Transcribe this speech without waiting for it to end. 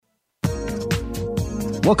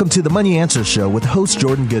Welcome to the Money Answer Show with host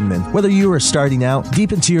Jordan Goodman. Whether you are starting out,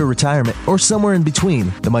 deep into your retirement, or somewhere in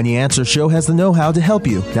between, the Money Answer Show has the know-how to help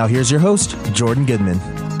you. Now here's your host, Jordan Goodman.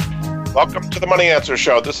 Welcome to the Money Answer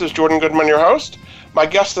Show. This is Jordan Goodman, your host. My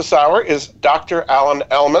guest this hour is Dr. Alan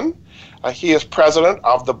Ellman. He is president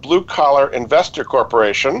of the Blue Collar Investor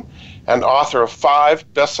Corporation and author of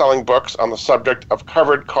 5 best-selling books on the subject of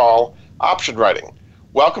covered call option writing.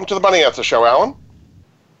 Welcome to the Money Answer Show, Alan.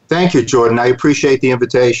 Thank you, Jordan. I appreciate the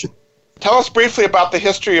invitation. Tell us briefly about the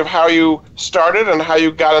history of how you started and how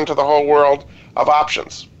you got into the whole world of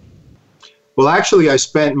options. Well, actually, I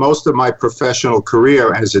spent most of my professional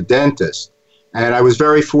career as a dentist, and I was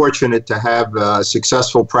very fortunate to have a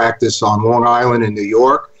successful practice on Long Island in New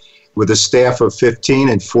York with a staff of 15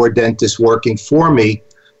 and 4 dentists working for me.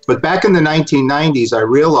 But back in the 1990s, I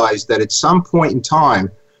realized that at some point in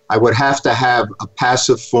time, I would have to have a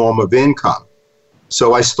passive form of income.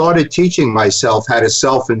 So I started teaching myself how to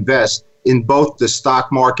self-invest in both the stock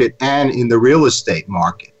market and in the real estate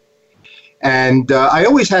market. And I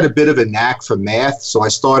always had a bit of a knack for math, so I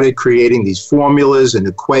started creating these formulas and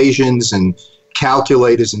equations and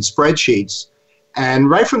calculators and spreadsheets. And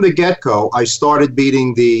right from the get-go, I started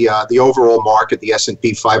beating the overall market, the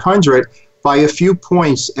S&P 500, by a few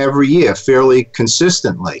points every year, fairly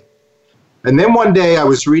consistently. And then one day I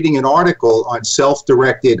was reading an article on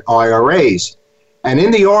self-directed IRAs. And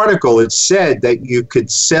in the article, it said that you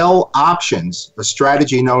could sell options, a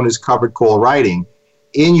strategy known as covered call writing,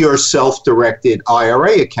 in your self-directed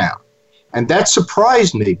IRA account. And that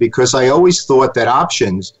surprised me because I always thought that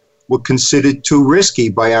options were considered too risky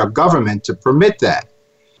by our government to permit that.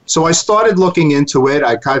 So I started looking into it.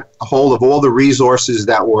 I got a hold of all the resources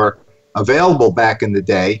that were available back in the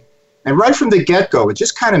day. And right from the get-go, it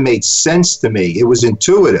just kind of made sense to me. It was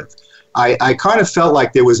intuitive. I kind of felt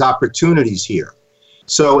like there was opportunities here.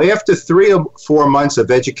 So after 3 or 4 months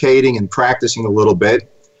of educating and practicing a little bit,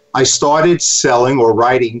 I started selling or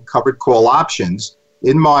writing covered call options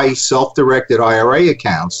in my self-directed IRA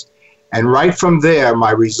accounts. And right from there,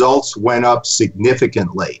 my results went up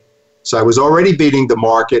significantly. So I was already beating the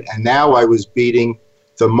market, and now I was beating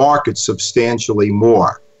the market substantially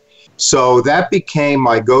more. So that became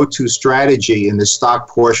my go-to strategy in the stock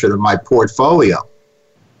portion of my portfolio.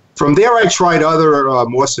 From there, I tried other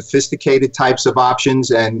more sophisticated types of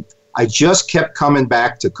options, and I just kept coming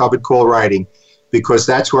back to covered call writing because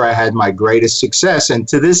that's where I had my greatest success. And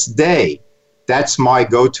to this day, that's my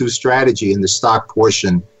go-to strategy in the stock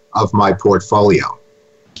portion of my portfolio.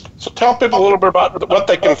 So tell people a little bit about what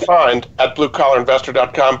they can find at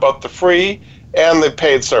bluecollarinvestor.com, both the free and the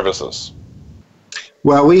paid services.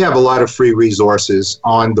 Well, we have a lot of free resources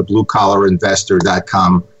on the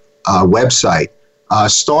bluecollarinvestor.com website.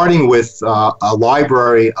 Starting with a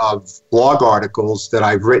library of blog articles that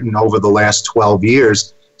I've written over the last 12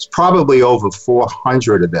 years. It's probably over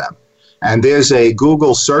 400 of them. And there's a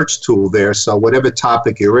Google search tool there, so whatever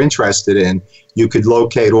topic you're interested in, you could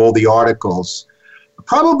locate all the articles.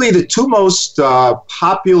 Probably the 2 most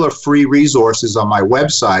popular free resources on my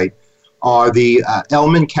website are the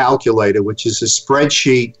Ellman calculator, which is a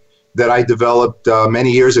spreadsheet that I developed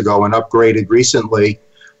many years ago and upgraded recently,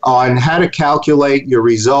 on how to calculate your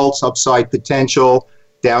results, upside potential,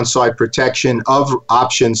 downside protection of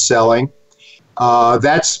option selling.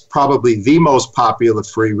 That's probably the most popular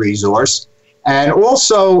free resource. And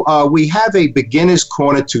also, we have a Beginner's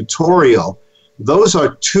Corner tutorial. Those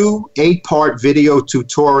are 2 8-part video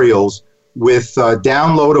tutorials with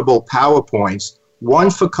downloadable PowerPoints, one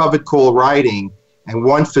for covered call writing and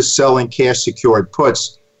one for selling cash-secured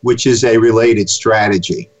puts, which is a related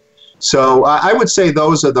strategy. So I would say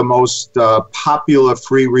those are the most popular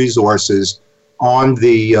free resources on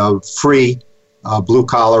the free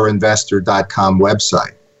bluecollarinvestor.com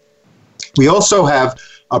website. We also have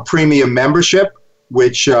a premium membership,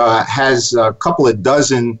 which has a couple of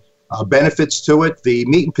dozen benefits to it. The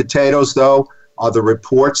meat and potatoes, though, are the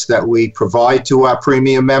reports that we provide to our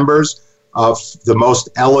premium members of the most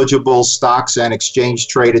eligible stocks and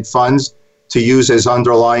exchange-traded funds to use as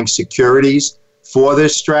underlying securities for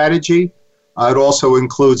this strategy. It also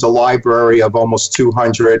includes a library of almost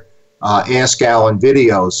 200 Ask Alan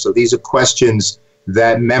videos. So these are questions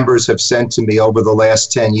that members have sent to me over the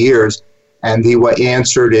last 10 years, and they were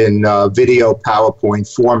answered in video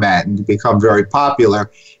PowerPoint format and become very popular.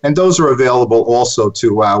 And those are available also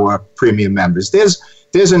to our premium members. There's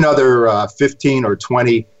another 15 or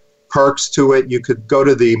 20 perks to it. You could go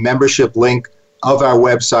to the membership link of our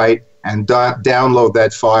website and download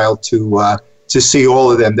that file to see all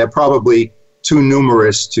of them. They're probably too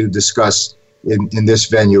numerous to discuss in this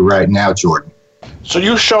venue right now, Jordan. So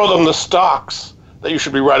you show them the stocks that you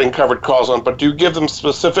should be writing covered calls on, but do you give them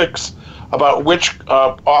specifics about which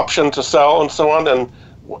option to sell and so on, and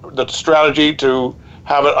the strategy to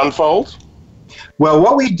have it unfold? Well,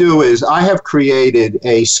 what we do is I have created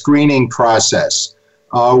a screening process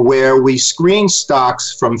where we screen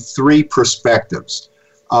stocks from three perspectives.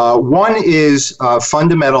 One is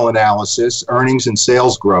fundamental analysis, earnings and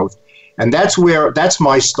sales growth, and that's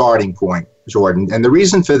my starting point, Jordan. And the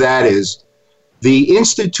reason for that is the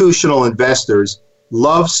institutional investors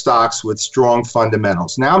love stocks with strong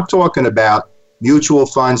fundamentals. Now I'm talking about mutual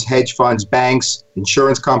funds, hedge funds, banks,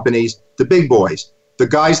 insurance companies, the big boys, the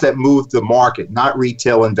guys that move the market, not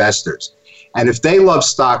retail investors. And if they love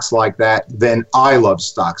stocks like that, then I love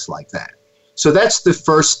stocks like that. So that's the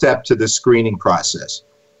first step to the screening process.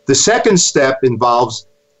 The second step involves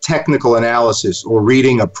technical analysis or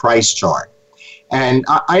reading a price chart. And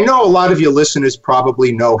I know a lot of your listeners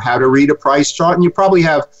probably know how to read a price chart, and you probably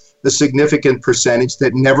have a significant percentage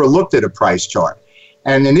that never looked at a price chart.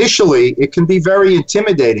 And initially, it can be very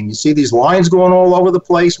intimidating. You see these lines going all over the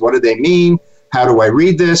place. What do they mean? How do I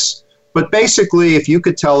read this? But basically, if you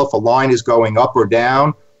could tell if a line is going up or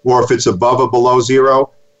down, or if it's above or below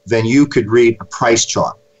zero, then you could read a price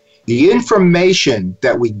chart. The information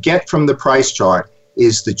that we get from the price chart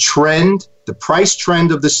is the trend, the price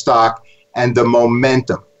trend of the stock, and the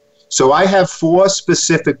momentum. So I have 4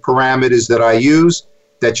 specific parameters that I use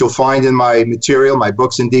that you'll find in my material, my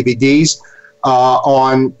books and DVDs,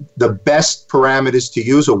 on the best parameters to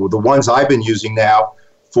use, or the ones I've been using now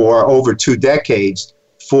for over 2 decades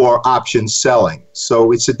for option selling.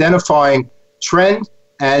 So it's identifying trend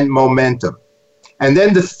and momentum. And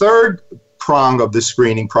then the third prong of the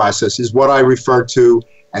screening process is what I refer to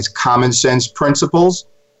as common sense principles,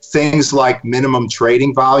 things like minimum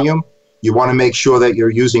trading volume. You want to make sure that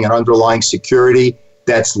you're using an underlying security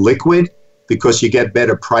that's liquid because you get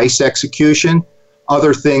better price execution.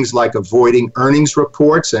 Other things like avoiding earnings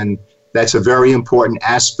reports, and that's a very important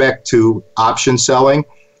aspect to option selling,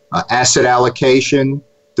 asset allocation,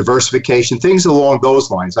 diversification, things along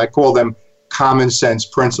those lines. I call them common sense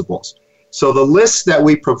principles. So the lists that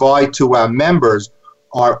we provide to our members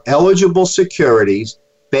are eligible securities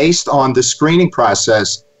based on the screening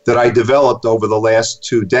process that I developed over the last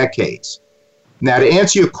 2 decades. Now, to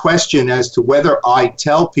answer your question as to whether I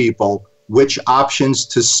tell people which options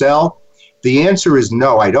to sell, the answer is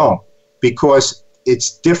no, I don't, because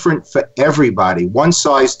it's different for everybody. One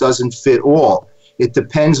size doesn't fit all. It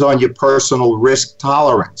depends on your personal risk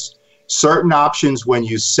tolerance. Certain options, when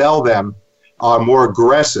you sell them, are more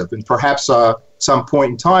aggressive, and perhaps some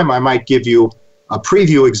point in time I might give you a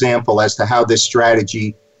preview example as to how this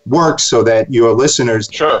strategy works so that your listeners,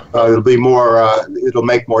 sure, it'll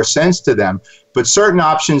make more sense to them. But certain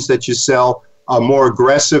options that you sell are more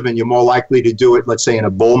aggressive and you're more likely to do it, let's say, in a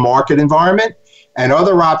bull market environment. And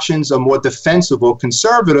other options are more defensive or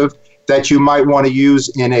conservative that you might want to use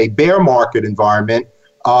in a bear market environment,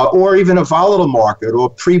 or even a volatile market, or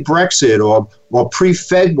pre-Brexit, or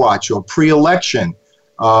pre-Fed watch, or pre-election,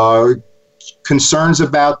 concerns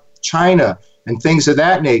about China, and things of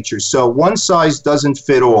that nature. So one size doesn't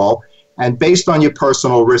fit all, and based on your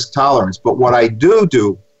personal risk tolerance. But what I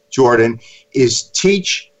do, Jordan, is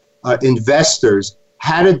teach investors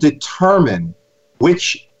how to determine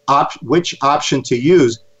which option to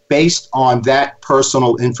use based on that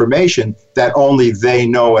personal information that only they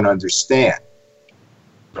know and understand.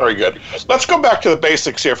 Very good. Let's go back to the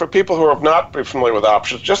basics here. For people who are not familiar with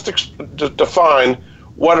options, just define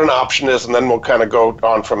what an option is, and then we'll kind of go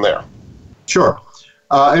on from there. Sure.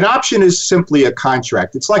 An option is simply a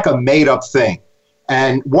contract. It's like a made-up thing.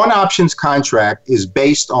 And one options contract is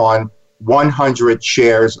based on 100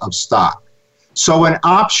 shares of stock. So an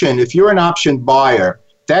option, if you're an option buyer,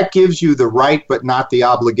 that gives you the right but not the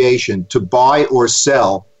obligation to buy or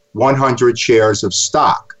sell 100 shares of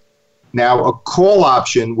stock. Now, a call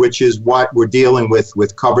option, which is what we're dealing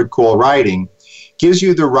with covered call writing, gives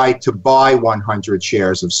you the right to buy 100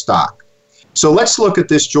 shares of stock. So let's look at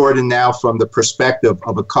this, Jordan, now from the perspective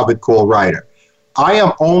of a covered call writer. I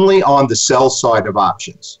am only on the sell side of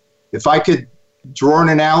options. If I could draw an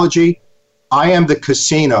analogy, I am the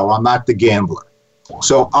casino, I'm not the gambler.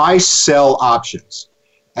 So I sell options.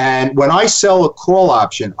 And when I sell a call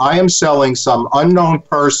option, I am selling some unknown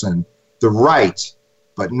person the right,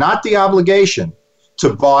 but not the obligation,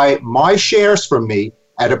 to buy my shares from me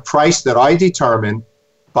at a price that I determine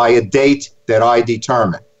by a date that I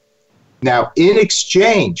determine. Now, in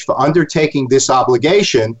exchange for undertaking this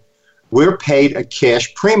obligation, we're paid a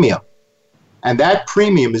cash premium. And that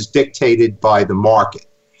premium is dictated by the market.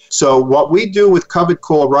 So what we do with covered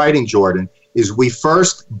call writing, Jordan, is we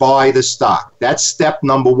first buy the stock. That's step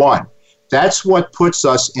number one. That's what puts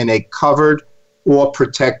us in a covered or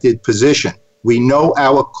protected position. We know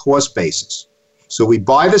our cost basis. So we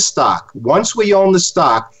buy the stock. Once we own the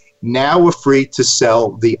stock, now we're free to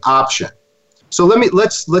sell the option. So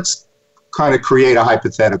let's kind of create a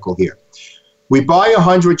hypothetical here. We buy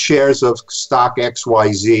 100 shares of stock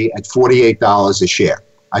XYZ at $48 a share.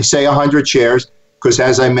 I say 100 shares because,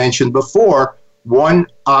 as I mentioned before, one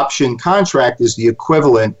option contract is the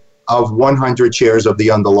equivalent of 100 shares of the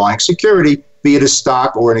underlying security, be it a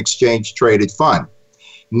stock or an exchange-traded fund.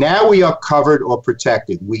 Now we are covered or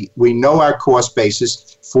protected. We know our cost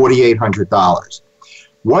basis, $4,800.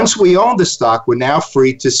 Once we own the stock, we're now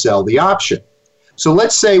free to sell the option. So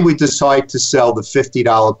let's say we decide to sell the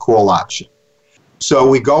 $50 call option. So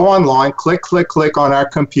we go online, click on our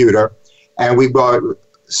computer, and we go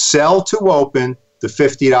sell to open the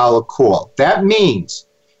 $50 call. That means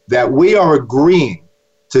that we are agreeing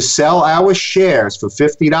to sell our shares for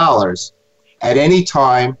 $50 at any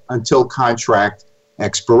time until contract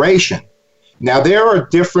expiration. Now, there are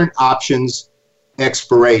different options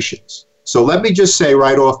expirations. So let me just say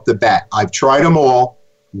right off the bat, I've tried them all.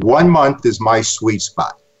 1 month is my sweet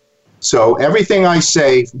spot. So everything I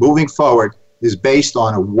say moving forward is based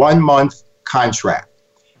on a 1 month contract.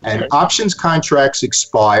 And options contracts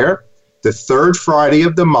expire the third Friday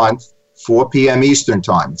of the month, 4 p.m. Eastern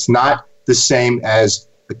Time. It's not the same as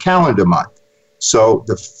the calendar month. So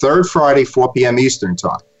the third Friday, 4 p.m. Eastern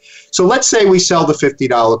Time. So let's say we sell the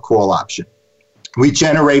 $50 call option. We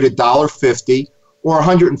generate $1.50 or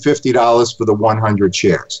 $150 for the 100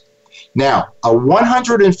 shares. Now, a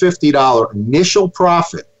 $150 initial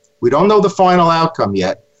profit, we don't know the final outcome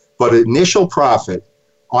yet, but initial profit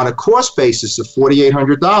on a cost basis of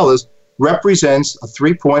 $4,800 represents a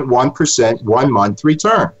 3.1% 1 month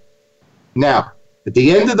return. Now, at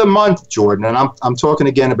the end of the month, Jordan, and I'm talking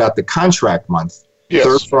again about the contract month, yes,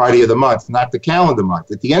 third Friday of the month, not the calendar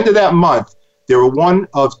month. At the end of that month, there are one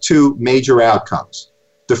of two major outcomes.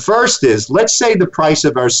 The first is, let's say the price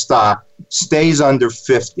of our stock stays under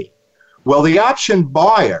 50. Well, the option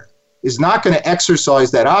buyer is not going to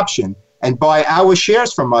exercise that option and buy our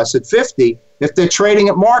shares from us at 50 if they're trading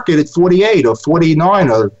at market at 48 or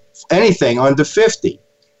 49 or anything under 50.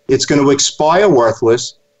 It's going to expire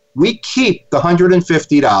worthless. We keep the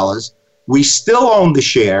 $150. We still own the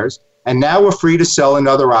shares, and now we're free to sell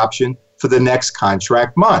another option for the next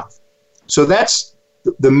contract month. So that's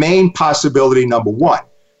the main possibility number one.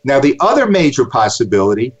 Now, the other major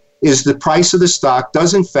possibility is the price of the stock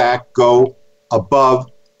does in fact go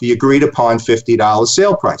above the agreed upon $50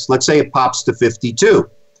 sale price. Let's say it pops to 52.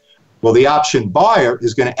 Well, the option buyer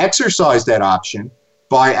is going to exercise that option,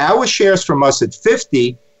 buy our shares from us at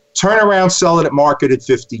 50, turn around, sell it at market at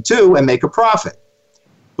 52, and make a profit.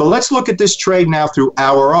 But let's look at this trade now through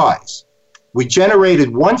our eyes. We generated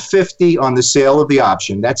 $150 on the sale of the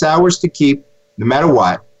option. That's ours to keep no matter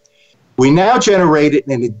what. We now generated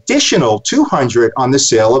an additional $200 on the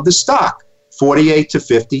sale of the stock, 48 to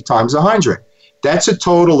 50 times 100. That's a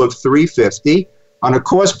total of $350. On a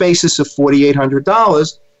cost basis of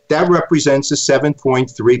 $4,800, that represents a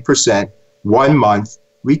 7.3% 1 month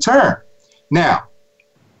return. Now,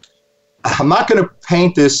 I'm not going to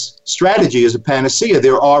paint this strategy as a panacea.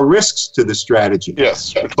 There are risks to the strategy.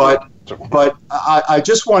 Yes. But I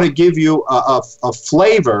just want to give you a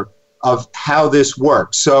flavor of how this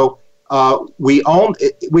works. So we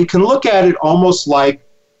can look at it almost like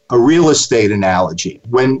a real estate analogy.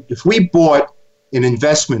 If we bought an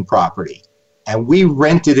investment property and we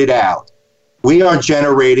rented it out, we are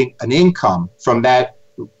generating an income from that,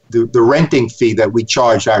 the renting fee that we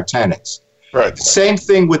charge our tenants. Right. Same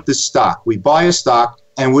thing with the stock. We buy a stock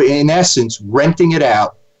and we're in essence renting it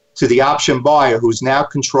out to the option buyer who's now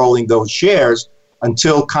controlling those shares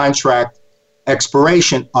until contract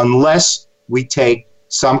expiration, unless we take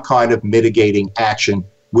some kind of mitigating action,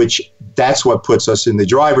 which that's what puts us in the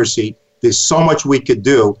driver's seat. There's so much we could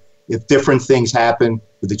do if different things happen,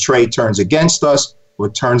 if the trade turns against us, or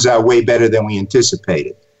it turns out way better than we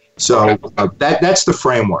anticipated. So that's the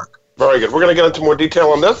framework. Very good. We're going to get into more detail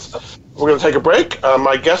on this. We're going to take a break.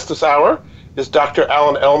 My guest this hour is Dr.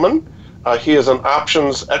 Alan Ellman. He is an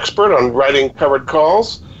options expert on writing covered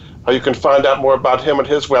calls. You can find out more about him at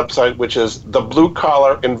his website, which is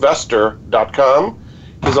thebluecollarinvestor.com.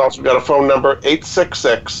 He's also got a phone number,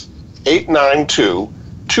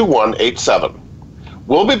 866-892-2187.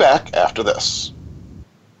 We'll be back after this.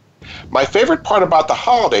 My favorite part about the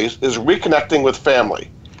holidays is reconnecting with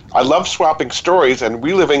family. I love swapping stories and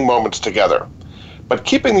reliving moments together. But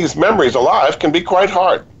keeping these memories alive can be quite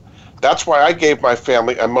hard. That's why I gave my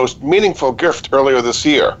family a most meaningful gift earlier this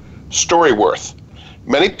year, Storyworth.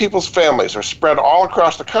 Many people's families are spread all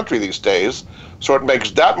across the country these days, so it makes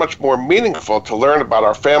that much more meaningful to learn about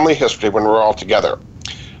our family history when we're all together.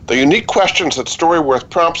 The unique questions that Storyworth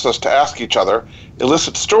prompts us to ask each other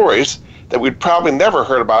elicit stories that we'd probably never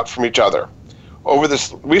heard about from each other. Over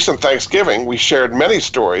this recent Thanksgiving, we shared many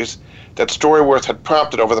stories that Storyworth had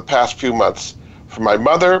prompted over the past few months from my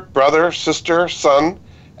mother, brother, sister, son,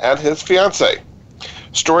 and his fiancée.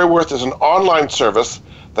 Storyworth is an online service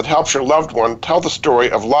that helps your loved one tell the story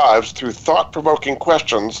of lives through thought-provoking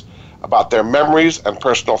questions about their memories and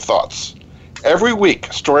personal thoughts. Every week,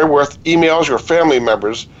 Storyworth emails your family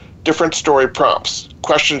members different story prompts,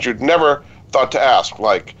 questions you'd never thought to ask,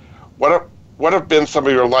 like, what have been some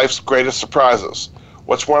of your life's greatest surprises?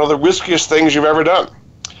 What's one of the riskiest things you've ever done?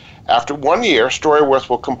 After 1 year, Storyworth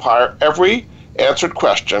will compile every answered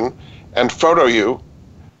question and photo you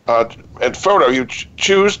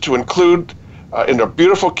choose to include in a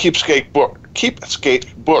beautiful keepsake book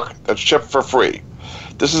that's shipped for free.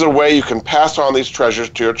 This is a way you can pass on these treasures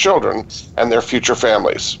to your children and their future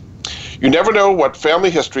families. You never know what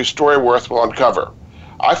family history Storyworth will uncover.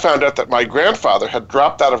 I found out that my grandfather had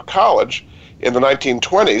dropped out of college in the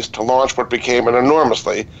 1920s to launch what became an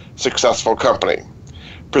enormously successful company.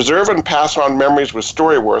 Preserve and pass on memories with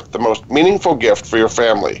Storyworth, the most meaningful gift for your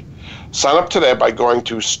family. Sign up today by going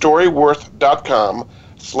to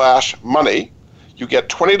storyworth.com/money. You get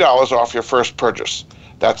 $20 off your first purchase.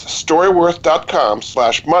 That's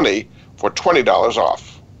storyworth.com/money for $20 off.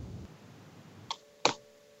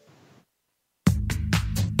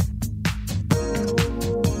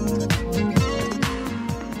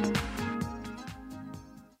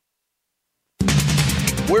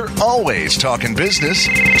 We're always talking business.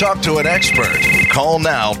 Talk to an expert. Call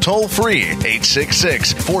now toll free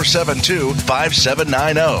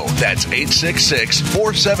 866-472-5790. That's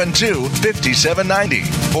 866-472-5790.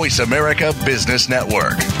 Voice America Business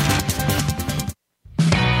Network.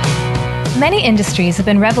 Many industries have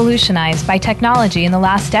been revolutionized by technology in the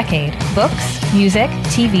last decade. Books, music,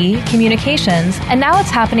 TV, communications, and now it's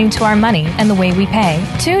happening to our money and the way we pay.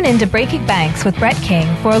 Tune in to Breaking Banks with Brett King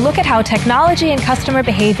for a look at how technology and customer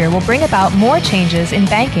behavior will bring about more changes in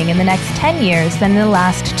banking in the next 10 years than in the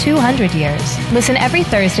last 200 years. Listen every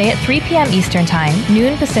Thursday at 3 p.m. Eastern Time,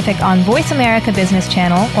 noon Pacific on Voice America Business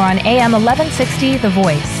Channel or on AM 1160 The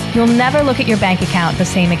Voice. You'll never look at your bank account the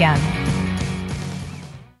same again.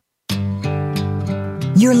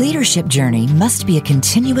 Your leadership journey must be a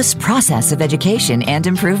continuous process of education and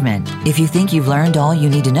improvement. If you think you've learned all you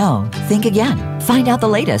need to know, think again. Find out the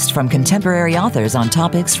latest from contemporary authors on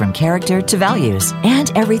topics from character to values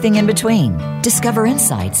and everything in between. Discover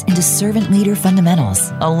insights into servant leader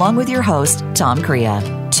fundamentals, along with your host, Tom Crea.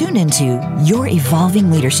 Tune into Your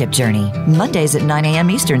Evolving Leadership Journey, Mondays at 9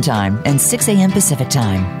 a.m. Eastern Time and 6 a.m. Pacific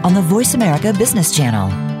Time on the Voice America Business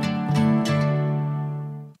Channel.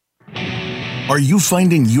 Are you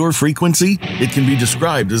finding your frequency? It can be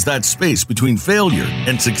described as that space between failure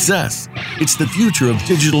and success. It's the future of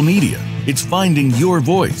digital media. It's finding your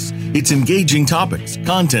voice. It's engaging topics,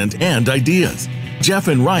 content, and ideas. Jeff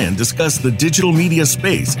and Ryan discuss the digital media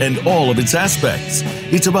space and all of its aspects.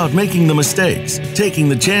 It's about making the mistakes, taking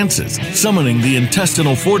the chances, summoning the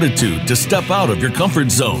intestinal fortitude to step out of your comfort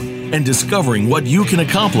zone, and discovering what you can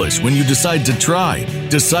accomplish when you decide to try,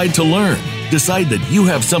 decide to learn, decide that you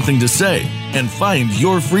have something to say, and find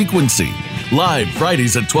your frequency. Live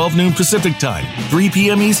Fridays at 12 noon Pacific Time, 3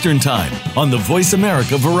 p.m. Eastern Time on the Voice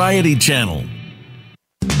America Variety Channel.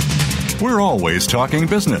 We're always talking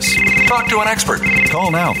business. Talk to an expert.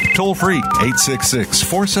 Call now, toll free,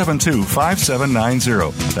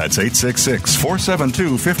 866-472-5790. That's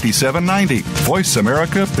 866-472-5790. Voice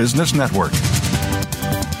America Business Network.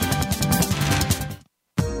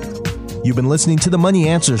 You've been listening to the Money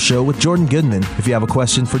Answer Show with Jordan Goodman. If you have a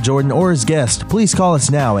question for Jordan or his guest, please call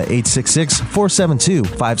us now at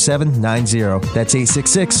 866-472-5790. That's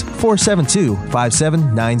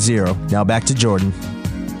 866-472-5790. Now back to Jordan.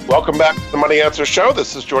 Welcome back to the Money Answer Show.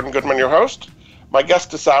 This is Jordan Goodman, your host. My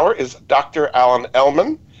guest this hour is Dr. Alan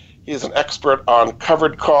Ellman. He is an expert on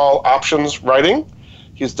covered call options writing.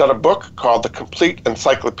 He's done a book called The Complete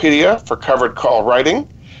Encyclopedia for Covered Call Writing.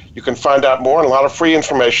 You can find out more and a lot of free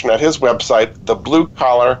information at his website,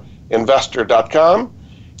 thebluecollarinvestor.com.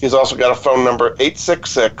 He's also got a phone number,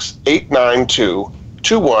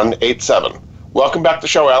 866-892-2187. Welcome back to the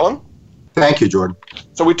show, Alan. Thank you, Jordan.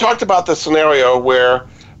 So we talked about the scenario where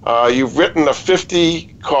you've written a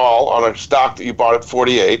 50 call on a stock that you bought at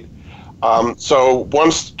 48. So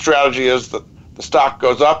one strategy is that the stock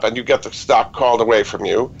goes up and you get the stock called away from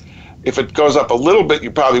you. If it goes up a little bit, you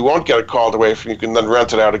probably won't get it called away from you. You can then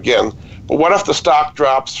rent it out again. But what if the stock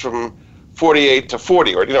drops from 48 to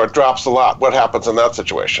 40, or it drops a lot. What happens in that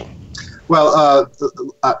situation? Well,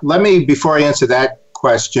 let me, before I answer that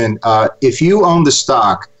question, if you own the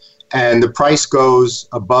stock and the price goes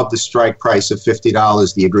above the strike price of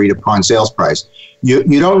 $50, the agreed upon sales price,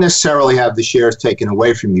 you don't necessarily have the shares taken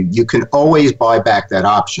away from you. You can always buy back that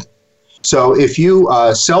option. So if you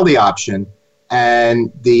sell the option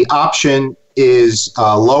and the option is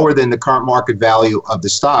lower than the current market value of the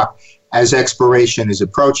stock as expiration is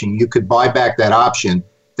approaching, you could buy back that option.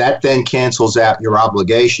 That then cancels out your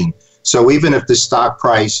obligation. So even if the stock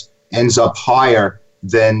price ends up higher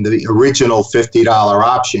than the original $50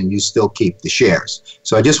 option, you still keep the shares.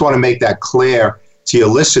 So I just want to make that clear to your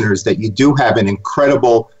listeners that you do have an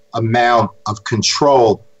incredible amount of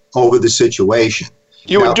control over the situation.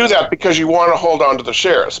 You would do that because you want to hold on to the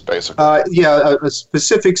shares, basically. A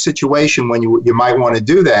specific situation when you might want to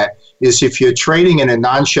do that is if you're trading in a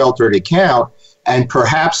non-sheltered account and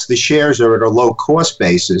perhaps the shares are at a low cost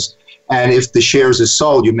basis, and if the shares are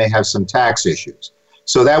sold, you may have some tax issues.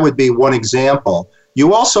 So that would be one example.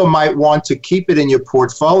 You also might want to keep it in your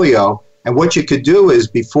portfolio, and what you could do is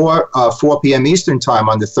before 4 p.m. Eastern Time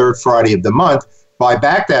on the third Friday of the month, buy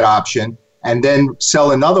back that option and then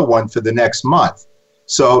sell another one for the next month.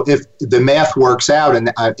 So if the math works out,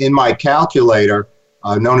 and in my calculator,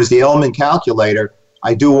 known as the Ellman calculator,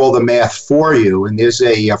 I do all the math for you. And there's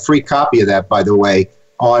a free copy of that, by the way,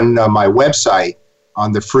 on my website,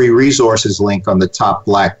 on the free resources link on the top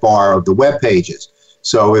black bar of the web pages.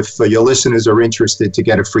 So if your listeners are interested to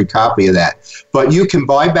get a free copy of that. But you can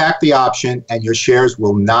buy back the option and your shares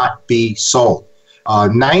will not be sold.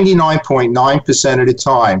 99.9% of the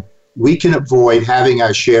time, we can avoid having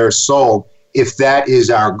our shares sold if that is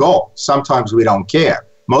our goal. Sometimes we don't care.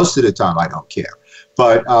 Most of the time I don't care.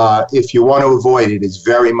 But if you want to avoid it, it's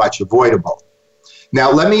very much avoidable.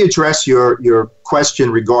 Now, let me address your question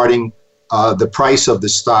regarding the price of the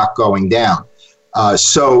stock going down.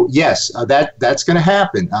 So, yes, that's going to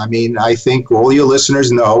happen. I mean, I think all your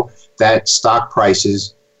listeners know that stock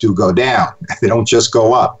prices do go down. They don't just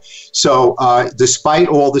go up. So despite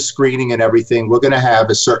all the screening and everything, we're going to have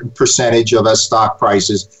a certain percentage of our stock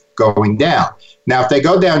prices going down. Now, if they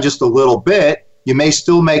go down just a little bit, you may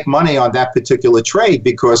still make money on that particular trade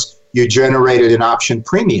because you generated an option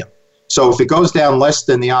premium. So if it goes down less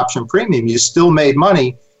than the option premium, you still made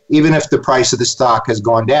money even if the price of the stock has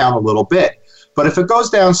gone down a little bit. But if it goes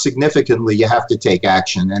down significantly, you have to take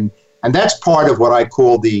action. And that's part of what I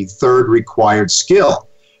call the third required skill.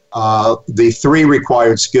 The three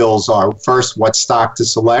required skills are, first, what stock to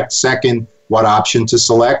select, second, what option to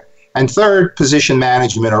select, and third, position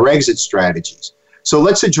management or exit strategies. So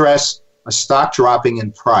let's address a stock dropping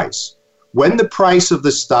in price. When the price of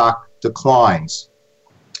the stock declines,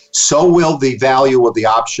 so will the value of the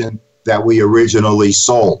option that we originally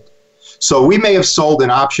sold. So we may have sold an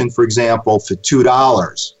option, for example, for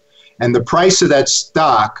 $2, and the price of that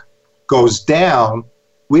stock goes down.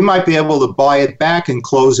 We might be able to buy it back and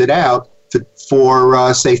close it out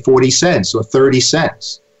for say, 40 cents or 30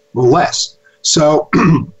 cents or less. So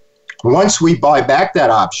once we buy back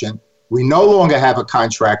that option, we no longer have a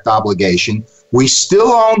contract obligation. We still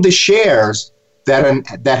own the shares that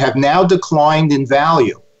have now declined in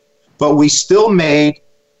value, but we still made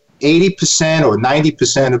 80% or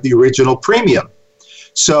 90% of the original premium.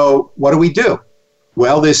 So what do?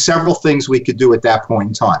 Well, there's several things we could do at that point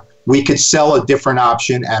in time. We could sell a different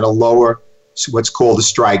option at a lower, what's called a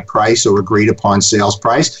strike price or agreed upon sales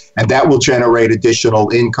price, and that will generate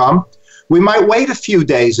additional income. We might wait a few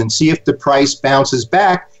days and see if the price bounces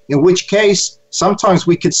back, in which case sometimes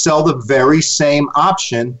we could sell the very same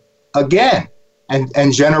option again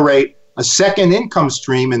and generate a second income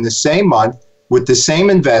stream in the same month with the same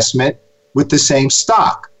investment, with the same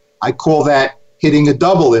stock. I call that hitting a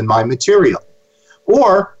double in my material.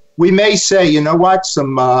 Or we may say, you know what,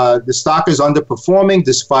 the stock is underperforming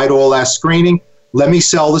despite all that screening. Let me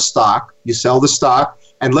sell the stock. You sell the stock,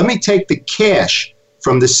 and let me take the cash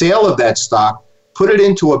from the sale of that stock, put it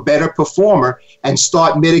into a better performer, and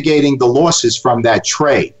start mitigating the losses from that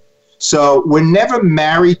trade. So we're never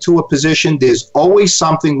married to a position. There's always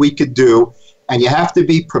something we could do, and you have to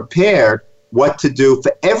be prepared what to do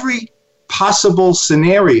for every possible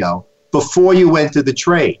scenario before you enter the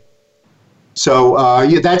trade. So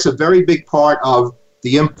that's a very big part of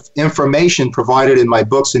the information provided in my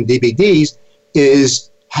books and DVDs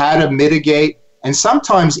is how to mitigate and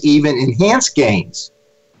sometimes even enhance gains.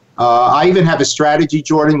 I even have a strategy,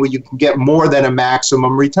 Jordan, where you can get more than a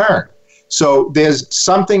maximum return. So there's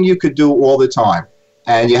something you could do all the time,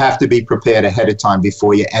 and you have to be prepared ahead of time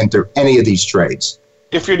before you enter any of these trades.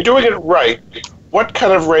 If you're doing it right, what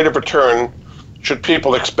kind of rate of return should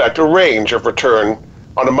people expect a range of return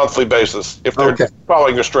on a monthly basis if they're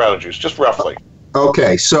following your strategies, just roughly?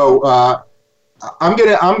 Okay, so I'm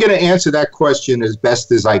gonna answer that question as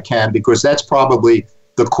best as I can, because that's probably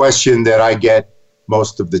the question that I get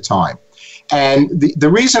most of the time. And the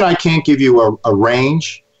reason I can't give you a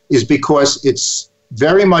range is because it's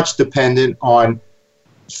very much dependent on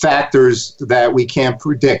factors that we can't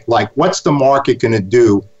predict, like what's the market going to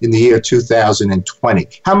do in the year 2020?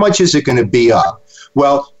 How much is it going to be up?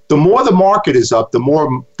 Well, the more the market is up, the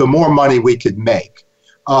more money we could make.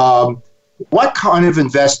 What kind of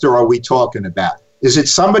investor are we talking about? Is it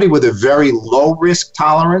somebody with a very low risk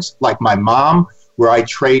tolerance, like my mom, where I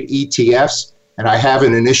trade ETFs and I have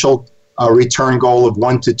an initial return goal of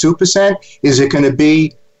 1 to 2%? Is it going to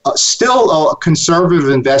be still a conservative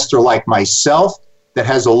investor like myself that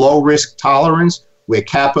has a low risk tolerance where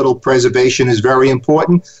capital preservation is very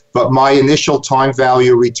important, but my initial time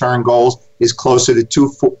value return goals is closer to 2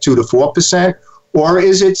 to 4%? Or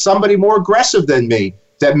is it somebody more aggressive than me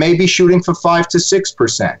that may be shooting for 5 to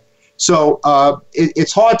 6%? So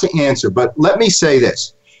it's hard to answer, but let me say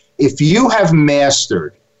this. If you have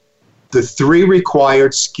mastered the 3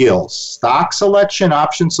 required skills, stock selection,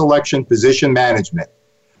 option selection, position management,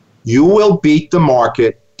 you will beat the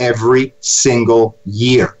market every single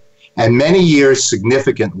year, and many years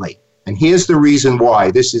significantly. And here's the reason why.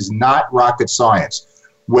 This is not rocket science.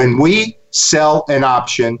 When we sell an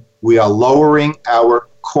option, we are lowering our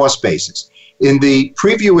cost basis. In the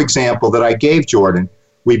preview example that I gave, Jordan,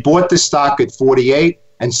 we bought the stock at 48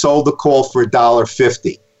 and sold the call for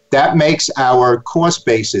 $1.50. That makes our cost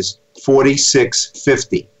basis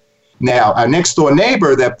 $46.50. Now, our next door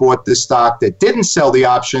neighbor that bought the stock that didn't sell the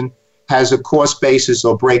option has a cost basis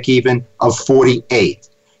or break even of 48.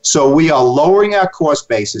 So we are lowering our cost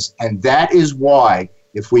basis, and that is why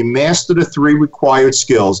if we master the 3 required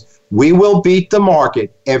skills, we will beat the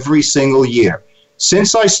market every single year.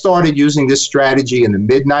 Since I started using this strategy in the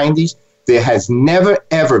mid-90s, there has never,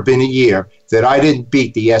 ever been a year that I didn't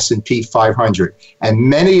beat the S&P 500, and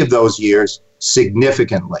many of those years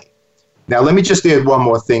significantly. Now, let me just add one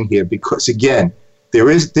more thing here, because, again,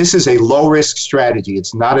 this is a low-risk strategy.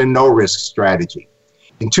 It's not a no-risk strategy.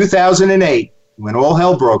 In 2008, when all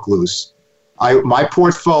hell broke loose, my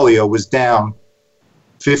portfolio was down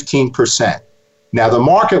 15%. Now, the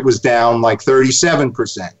market was down like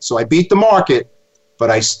 37%. So I beat the market, but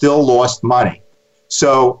I still lost money.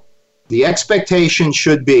 So the expectation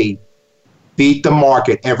should be beat the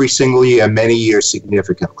market every single year, many years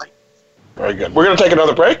significantly. Very good. We're going to take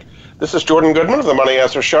another break. This is Jordan Goodman of the Money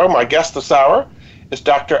Answer Show. My guest this hour is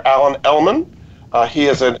Dr. Alan Ellman. He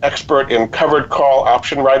is an expert in covered call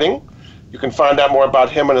option writing. You can find out more about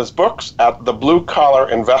him and his books at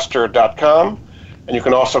thebluecollarinvestor.com. And you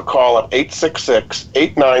can also call at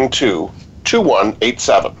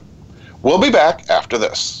 866-892-2187. We'll be back after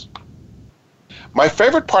this. My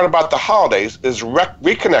favorite part about the holidays is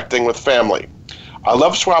reconnecting with family. I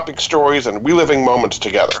love swapping stories and reliving moments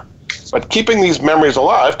together. But keeping these memories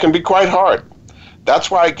alive can be quite hard.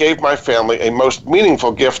 That's why I gave my family a most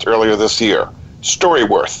meaningful gift earlier this year,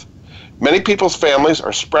 Storyworth. Many people's families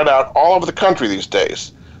are spread out all over the country these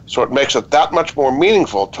days, so it makes it that much more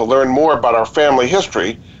meaningful to learn more about our family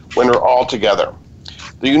history when we're all together.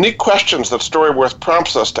 The unique questions that Storyworth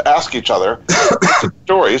prompts us to ask each other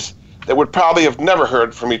stories that would probably have never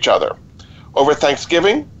heard from each other. Over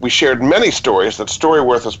Thanksgiving, we shared many stories that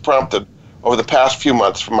Storyworth has prompted over the past few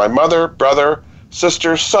months from my mother, brother,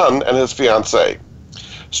 sister, son, and his fiancée.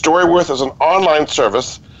 Storyworth is an online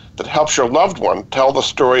service that helps your loved one tell the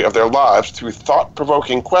story of their lives through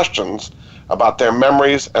thought-provoking questions about their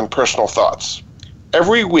memories and personal thoughts.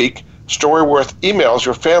 Every week, Storyworth emails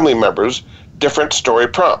your family members different story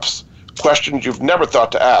prompts, questions you've never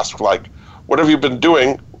thought to ask, like, what have you been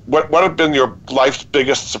doing? What have been your life's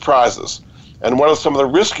biggest surprises? And what are some of the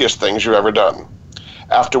riskiest things you've ever done?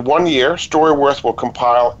 After 1 year, Storyworth will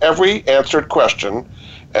compile every answered question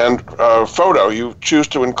and photo you choose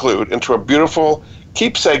to include into a beautiful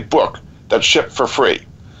keepsake book that's shipped for free.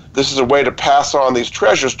 This is a way to pass on these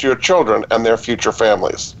treasures to your children and their future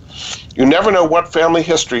families. You never know what family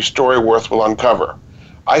history Storyworth will uncover.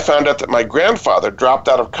 I found out that my grandfather dropped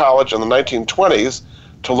out of college in the 1920s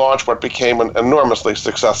to launch what became an enormously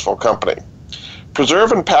successful company.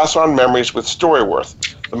 Preserve and pass on memories with Storyworth,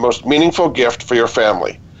 the most meaningful gift for your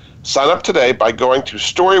family. Sign up today by going to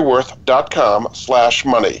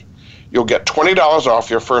storyworth.com/money. You'll get $20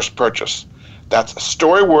 off your first purchase. That's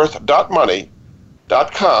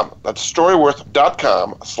storyworth.com. That's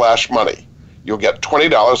storyworth.com/money. You'll get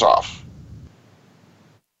 $20 off.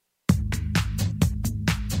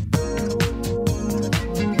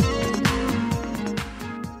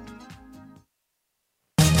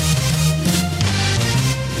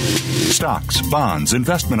 stocks, bonds,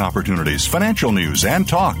 investment opportunities, financial news, and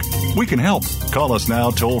talk. We can help. Call us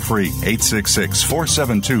now toll-free,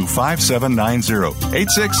 866-472-5790,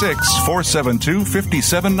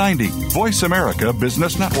 866-472-5790. Voice America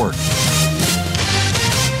Business Network.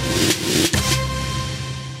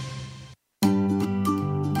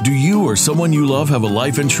 Do you or someone you love have a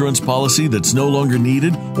life insurance policy that's no longer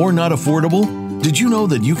needed or not affordable? Did you know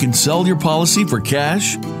that you can sell your policy for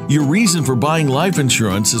cash? Your reason for buying life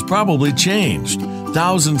insurance has probably changed.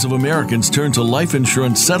 Thousands of Americans turn to life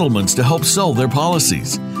insurance settlements to help sell their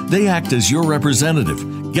policies. They act as your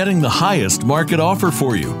representative, getting the highest market offer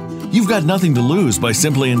for you. You've got nothing to lose by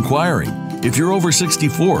simply inquiring. If you're over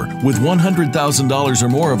 64 with $100,000 or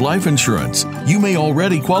more of life insurance, you may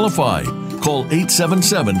already qualify. Call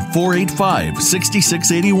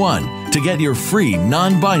 877-485-6681 to get your free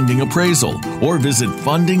non-binding appraisal or visit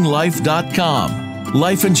fundinglife.com.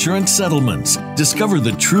 Life Insurance Settlements. Discover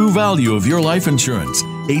the true value of your life insurance.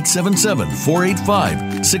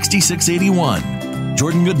 877-485-6681.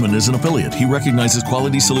 Jordan Goodman is an affiliate. He recognizes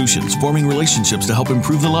quality solutions, forming relationships to help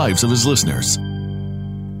improve the lives of his listeners.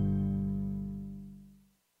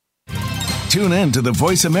 Tune in to the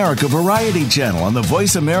Voice America Variety channel on the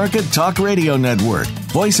Voice America Talk Radio Network.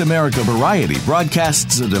 Voice America Variety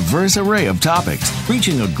broadcasts a diverse array of topics,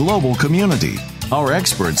 reaching a global community. Our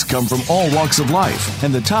experts come from all walks of life,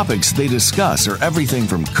 and the topics they discuss are everything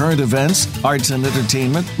from current events, arts and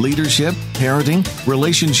entertainment, leadership, parenting,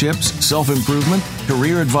 relationships, self-improvement,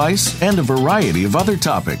 career advice, and a variety of other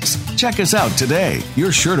topics. Check us out today.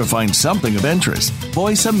 You're sure to find something of interest.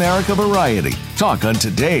 Voice America Variety. Talk on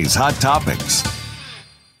today's hot topics.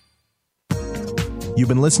 You've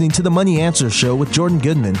been listening to the Money Answer Show with Jordan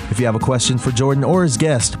Goodman. If you have a question for Jordan or his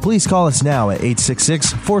guest, please call us now at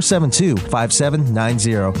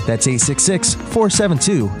 866-472-5790. That's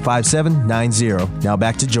 866-472-5790. Now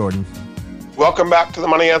back to Jordan. Welcome back to the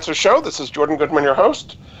Money Answer Show. This is Jordan Goodman, your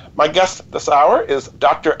host. My guest this hour is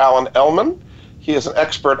Dr. Alan Ellman. He is an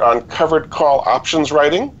expert on covered call options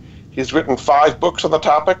writing. He's written 5 books on the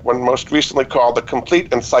topic, one most recently called The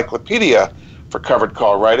Complete Encyclopedia for Covered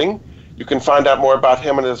Call Writing. You can find out more about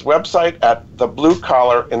him and his website at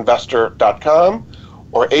thebluecollarinvestor.com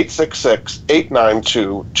or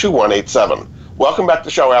 866-892-2187. Welcome back to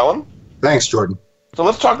the show, Alan. Thanks, Jordan. So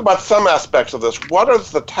let's talk about some aspects of this. What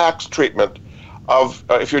is the tax treatment of,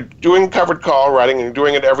 if you're doing covered call writing and you're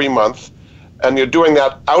doing it every month, and you're doing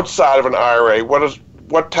that outside of an IRA,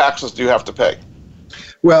 what taxes do you have to pay?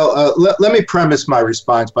 Well, let me premise my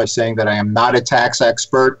response by saying that I am not a tax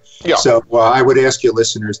expert. Yeah. So I would ask your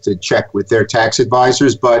listeners to check with their tax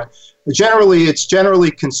advisors. But it's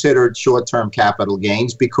generally considered short-term capital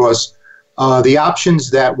gains because the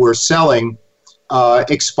options that we're selling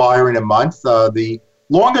expire in a month. The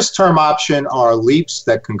longest-term option are leaps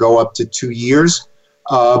that can go up to 2 years.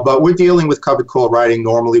 But we're dealing with covered call writing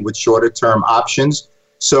normally with shorter-term options.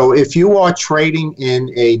 So if you are trading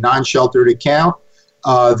in a non-sheltered account,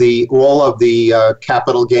 all of the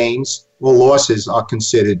capital gains or losses are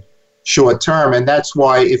considered short-term, and that's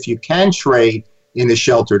why if you can trade in a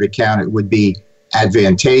sheltered account, it would be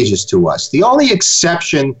advantageous to us. The only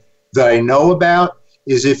exception that I know about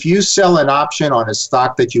is if you sell an option on a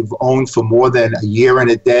stock that you've owned for more than a year and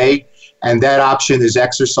a day, and that option is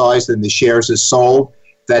exercised and the shares are sold,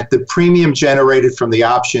 that the premium generated from the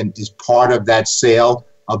option is part of that sale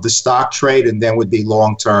of the stock trade and then would be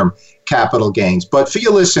long-term capital gains. But for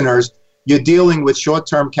your listeners, you're dealing with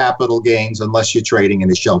short-term capital gains unless you're trading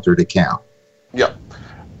in a sheltered account. Yeah.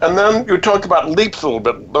 And then you talked about leaps a little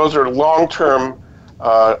bit. Those are long-term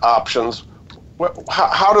options.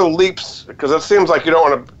 How do leaps, because it seems like you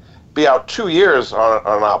don't want to be out 2 years on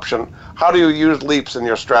an option. How do you use leaps in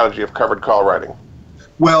your strategy of covered call writing?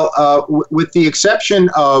 Well, with the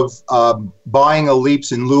exception of buying a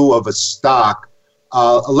leaps in lieu of a stock,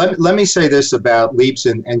 let me say this about leaps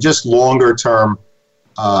and just longer-term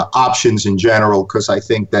options in general, because I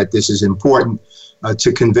think that this is important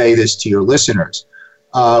to convey this to your listeners.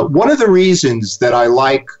 One of the reasons that I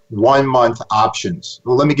like 1 month options,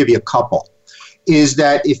 well, let me give you a couple, is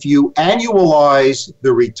that if you annualize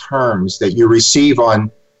the returns that you receive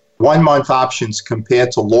on 1 month options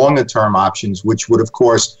compared to longer term options, which would of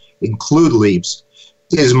course include leaps,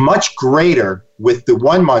 is much greater with the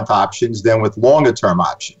 1 month options than with longer term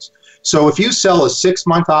options. So if you sell a 6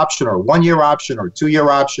 month option or a 1 year option or a 2 year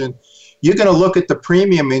option, you're going to look at the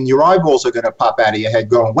premium and your eyeballs are going to pop out of your head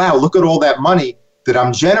going, wow, look at all that money that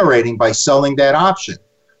I'm generating by selling that option.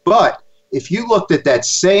 But if you looked at that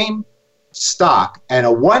same stock and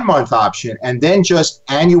a 1 month option and then just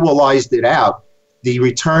annualized it out, the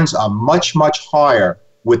returns are much, much higher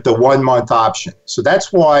with the 1 month option. So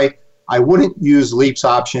that's why I wouldn't use leaps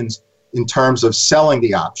options in terms of selling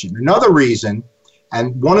the option. Another reason,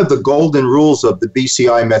 and one of the golden rules of the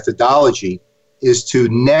BCI methodology, is to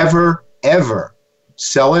never, ever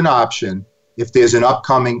sell an option if there's an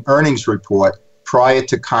upcoming earnings report prior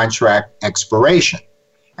to contract expiration.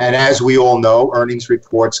 And as we all know, earnings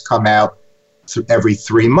reports come out every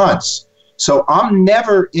 3 months. So I'm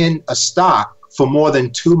never in a stock for more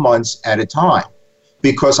than 2 months at a time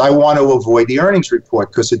because I want to avoid the earnings report,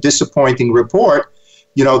 because a disappointing report,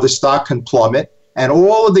 the stock can plummet and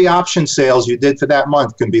all of the option sales you did for that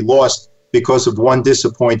month can be lost because of one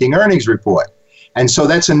disappointing earnings report. And so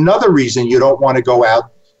that's another reason you don't want to go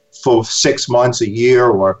out for 6 months, a year,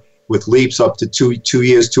 or with leaps up to 2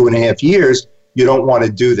 years, 2.5 years. You don't want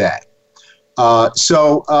to do that.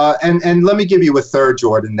 And let me give you a third,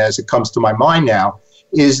 Jordan, as it comes to my mind now,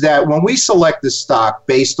 is that when we select the stock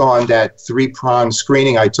based on that 3-pronged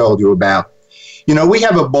screening I told you about, we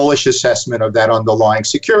have a bullish assessment of that underlying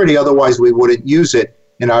security. Otherwise, we wouldn't use it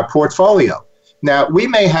in our portfolio. Now, we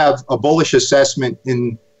may have a bullish assessment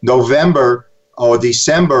in November or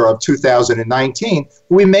December of 2019.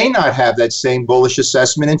 We may not have that same bullish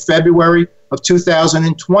assessment in February of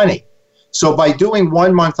 2020. So by doing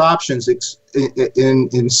 1-month options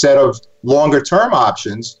instead of longer-term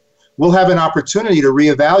options, we'll have an opportunity to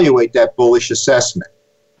reevaluate that bullish assessment.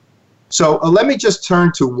 So let me just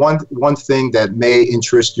turn to one thing that may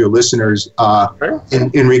interest your listeners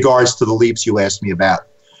in regards to the leaps you asked me about.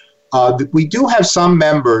 We do have some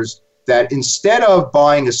members that instead of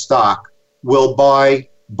buying a stock, will buy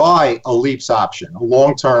a leaps option, a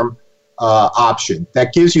long-term option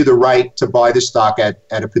that gives you the right to buy the stock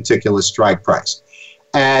at a particular strike price,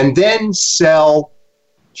 and then sell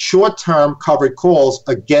short-term covered calls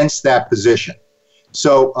against that position.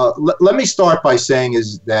 So let me start by saying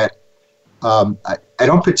is that I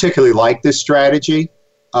don't particularly like this strategy,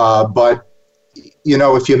 but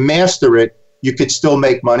if you master it, you could still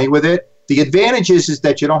make money with it. The advantage is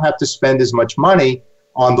that you don't have to spend as much money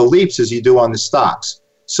on the leaps as you do on the stocks.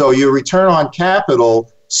 So your return on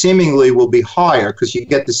capital seemingly will be higher because you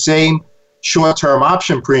get the same short-term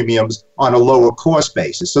option premiums on a lower cost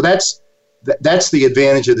basis. So that's the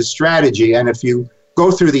advantage of the strategy. And if you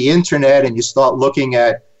go through the internet and you start looking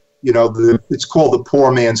at, it's called the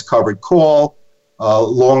poor man's covered call,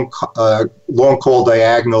 long call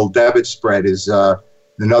diagonal debit spread is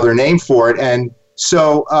another name for it. And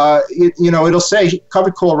so, it'll say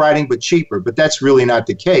covered call writing, but cheaper. But that's really not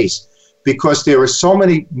the case because there are so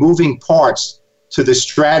many moving parts to the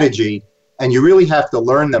strategy, and you really have to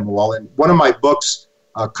learn them all. And one of my books,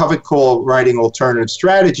 Covered Call Writing Alternative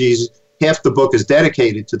Strategies, half the book is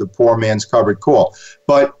dedicated to the poor man's covered call.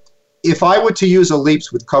 But if I were to use a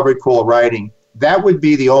leaps with covered call writing, that would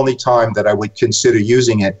be the only time that I would consider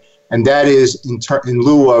using it, and that is in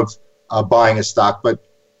lieu of buying a stock. But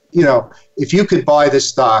if you could buy this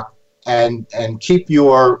stock and keep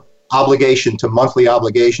your obligation to monthly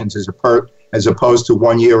obligations as opposed to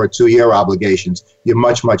 1 year or 2 year obligations, you're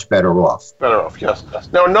much, much better off. Better off, yes.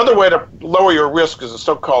 Now, another way to lower your risk is a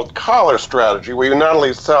so-called collar strategy, where you not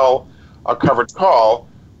only sell a covered call,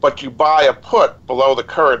 but you buy a put below the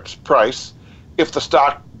current price. If the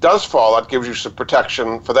stock does fall, that gives you some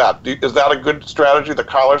protection for that. Is that a good strategy, the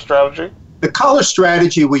collar strategy? The collar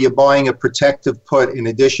strategy, where you're buying a protective put in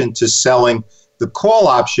addition to selling the call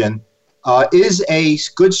option, is a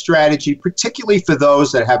good strategy, particularly for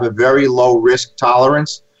those that have a very low risk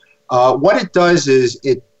tolerance. What it does is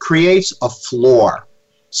it creates a floor.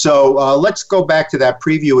 So let's go back to that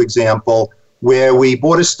preview example where we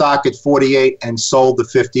bought a stock at 48 and sold the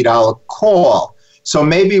 $50 call. So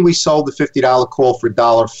maybe we sold the $50 call for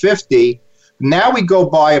 $1.50. Now we go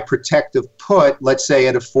buy a protective put, let's say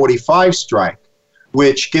at a 45 strike,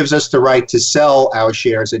 which gives us the right to sell our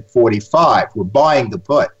shares at 45. We're buying the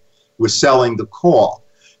put. We're selling the call.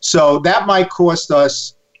 So that might cost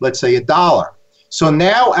us, let's say, $1. So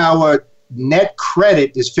now our net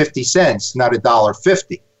credit is 50 cents, not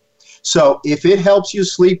 $1.50. So if it helps you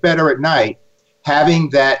sleep better at night, having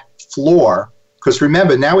that floor, because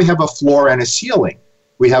remember, now we have a floor and a ceiling.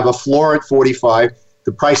 We have a floor at 45.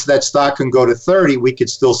 The price of that stock can go to 30. We could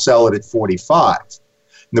still sell it at 45. And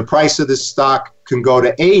the price of the stock can go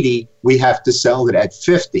to 80. We have to sell it at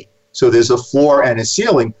 50. So there's a floor and a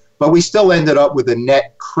ceiling, but we still ended up with a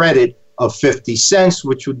net credit of 50 cents,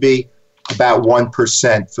 which would be about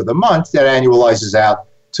 1% for the month. That annualizes out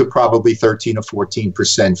to probably 13 or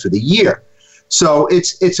 14% for the year. So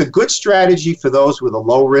it's a good strategy for those with a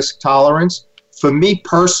low risk tolerance. For me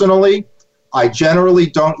personally, I generally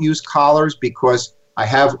don't use collars because I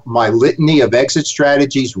have my litany of exit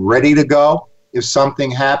strategies ready to go if something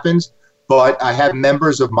happens. but I have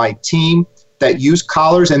members of my team that use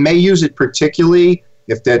collars and may use it particularly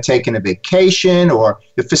if they're taking a vacation or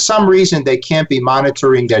if for some reason they can't be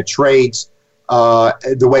monitoring their trades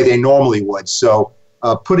the way they normally would. So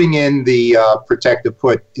putting in the protective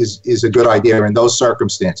put is a good idea in those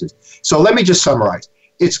circumstances. So let me just summarize.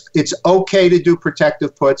 It's okay to do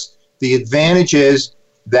protective puts. The advantage is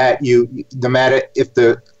that no matter if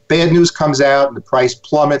the bad news comes out and the price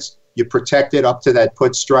plummets, you're protected up to that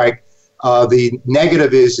put strike. The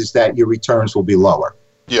negative is that your returns will be lower.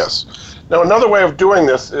 Yes. Now, another way of doing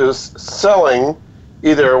this is selling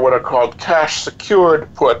either what are called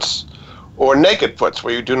cash-secured puts or naked puts,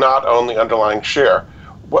 where you do not own the underlying share.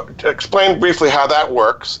 Explain briefly how that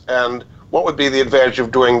works, and what would be the advantage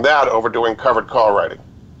of doing that over doing covered call writing?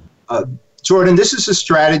 Jordan, this is a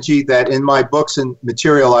strategy that in my books and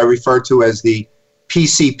material I refer to as the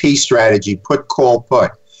PCP strategy, put, call,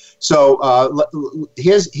 put. So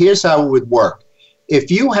here's how it would work.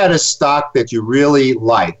 If you had a stock that you really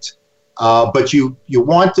liked, but you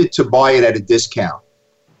wanted to buy it at a discount,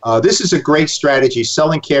 this is a great strategy.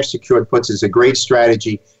 Selling cash secured puts is a great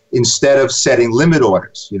strategy instead of setting limit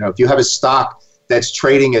orders. If you have a stock that's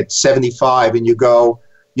trading at 75 and you go,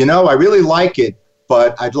 I really like it,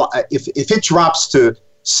 but if it drops to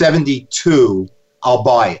 72, I'll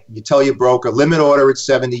buy it. You tell your broker, limit order at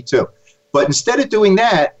 72. But instead of doing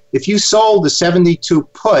that, if you sold the 72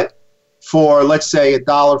 put for, let's say,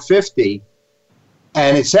 $1.50,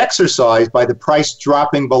 and it's exercised by the price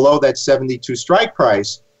dropping below that 72 strike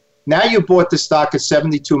price, now you bought the stock at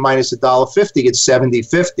 72 minus $1.50, it's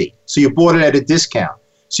 $70.50. So you bought it at a discount.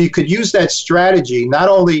 So you could use that strategy not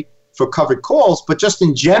only for covered calls, but just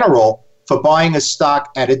in general for buying a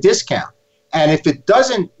stock at a discount. And if it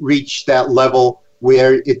doesn't reach that level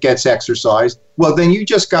where it gets exercised, well, then you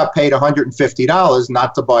just got paid $150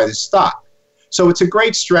 not to buy the stock. So it's a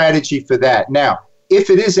great strategy for that. Now,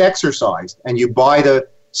 if it is exercised and you buy the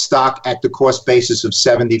stock at the cost basis of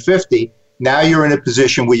 $70.50, now you're in a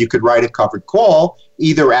position where you could write a covered call,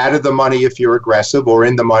 either out of the money if you're aggressive or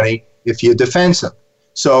in the money if you're defensive.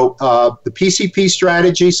 So the PCP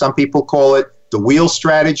strategy, some people call it the wheel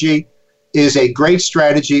strategy, is a great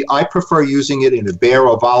strategy. I prefer using it in a bear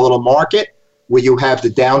or volatile market where you have the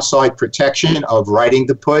downside protection of writing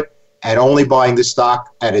the put and only buying the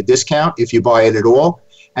stock at a discount if you buy it at all.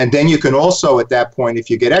 And then you can also, at that point, if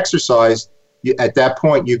you get exercised, at that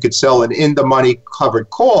point you could sell an in-the-money covered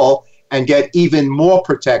call and get even more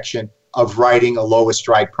protection of writing a lower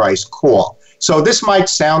strike price call. So this might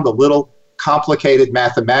sound a little complicated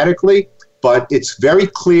mathematically, but it's very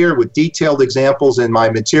clear with detailed examples in my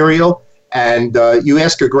material. And you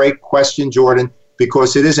ask a great question, Jordan,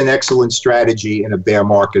 because it is an excellent strategy in a bear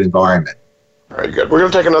market environment. Very good. We're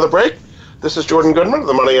going to take another break. This is Jordan Goodman of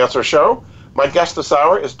the Money Answer Show. My guest this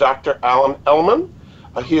hour is Dr. Alan Ellman.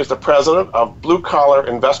 He is the president of Blue Collar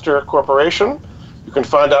Investor Corporation. You can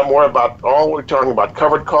find out more about all we're talking about,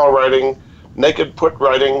 covered call writing, naked put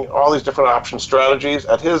writing, all these different option strategies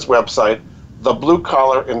at his website,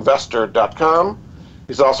 thebluecollarinvestor.com.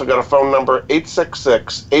 He's also got a phone number,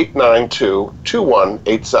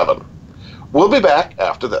 866-892-2187. We'll be back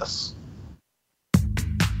after this.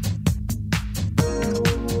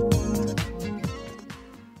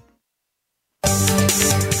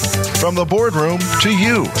 From the boardroom to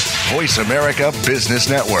you, Voice America Business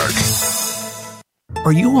Network.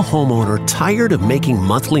 Are you a homeowner tired of making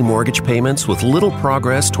monthly mortgage payments with little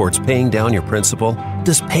progress towards paying down your principal?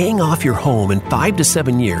 Does paying off your home in 5 to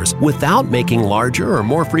 7 years without making larger or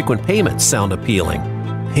more frequent payments sound appealing?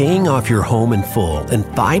 Paying off your home in full in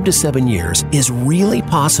 5 to 7 years is really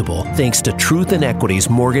possible thanks to Truth and Equity's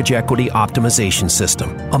Mortgage Equity Optimization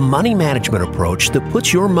System, a money management approach that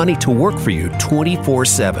puts your money to work for you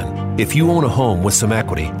 24/7. If you own a home with some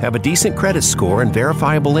equity, have a decent credit score, and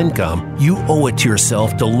verifiable income, you owe it to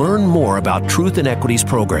yourself to learn more about Truth and Equity's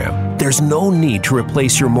program. There's no need to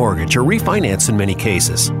replace your mortgage or refinance in many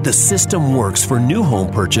cases. The system works for new home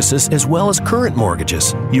purchases as well as current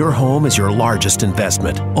mortgages. Your home is your largest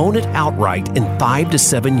investment. Own it outright in 5 to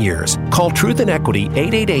 7 years. Call Truth and Equity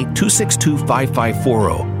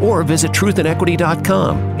 888-262-5540 or visit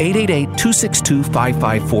truthandequity.com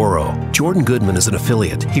 888-262-5540. Jordan Goodman is an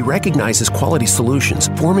affiliate. He recognizes quality solutions,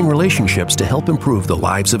 forming relationships to help improve the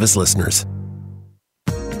lives of his listeners.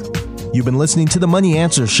 You've been listening to the Money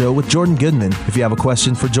Answer Show with Jordan Goodman. If you have a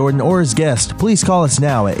question for Jordan or his guest, please call us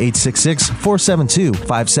now at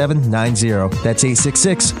 866-472-5790. That's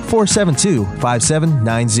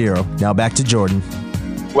 866-472-5790. Now back to Jordan.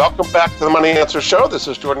 Welcome back to the Money Answer Show. This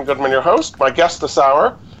is Jordan Goodman, your host. My guest this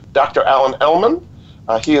hour, Dr. Alan Ellman.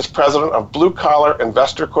 He is president of Blue Collar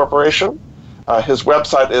Investor Corporation. His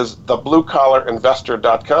website is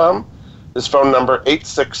thebluecollarinvestor.com. His phone number,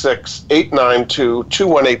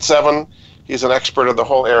 866-892-2187. He's an expert in the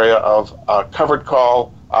whole area of covered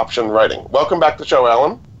call option writing. Welcome back to the show,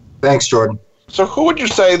 Alan. Thanks, Jordan. So who would you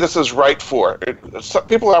say this is right for? Some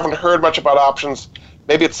people haven't heard much about options.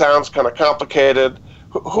 Maybe it sounds kind of complicated.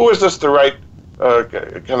 Who is this the right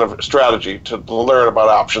kind of strategy to learn about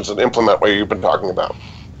options and implement what you've been talking about?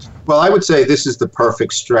 Well, I would say this is the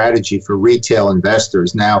perfect strategy for retail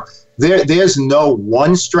investors. Now, there's no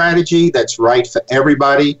one strategy that's right for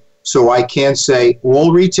everybody, so I can't say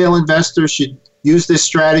all retail investors should use this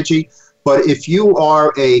strategy. But if you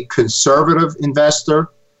are a conservative investor,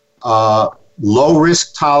 low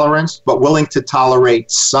risk tolerance, but willing to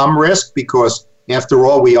tolerate some risk, because after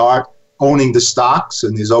all, we are owning the stocks,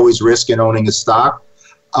 and there's always risk in owning a stock,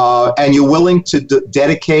 and you're willing to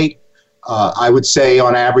dedicate, I would say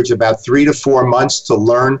on average, about 3 to 4 months to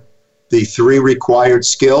learn the 3 required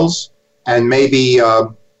skills, and maybe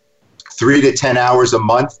 3 to 10 hours a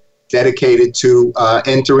month dedicated to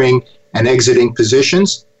entering and exiting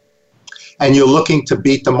positions, and you're looking to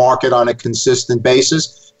beat the market on a consistent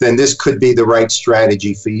basis, then this could be the right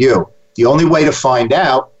strategy for you. The only way to find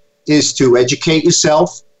out is to educate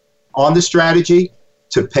yourself on the strategy,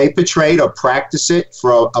 to paper trade or practice it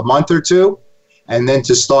for a month or two, and then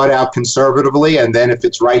to start out conservatively. And then if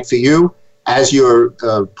it's right for you, as your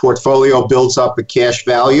portfolio builds up a cash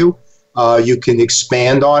value, you can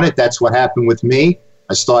expand on it. That's what happened with me.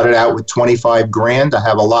 I started out with 25 grand. I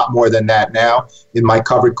have a lot more than that now in my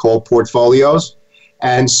covered call portfolios.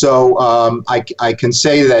 And so I can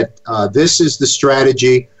say that this is the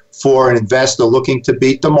strategy for an investor looking to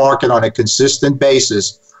beat the market on a consistent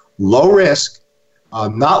basis, low risk,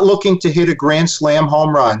 not looking to hit a grand slam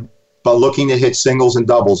home run, but looking to hit singles and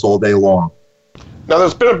doubles all day long. Now,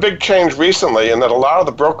 there's been a big change recently in that a lot of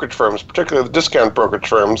the brokerage firms, particularly the discount brokerage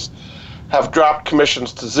firms, have dropped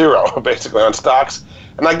commissions to zero, basically, on stocks.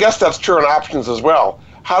 And I guess that's true in options as well.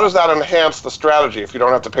 How does that enhance the strategy if you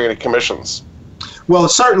don't have to pay any commissions? Well,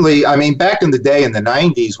 certainly, I mean, back in the day in the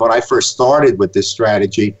 90s when I first started with this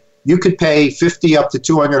strategy, you could pay $50 up to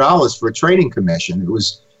 $200 for a trading commission.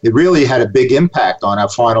 It really had a big impact on our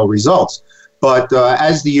final results. But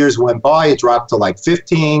as the years went by, it dropped to like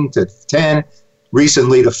 15 to 10,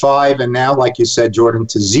 recently to 5, and now, like you said, Jordan,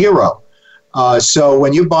 to 0. So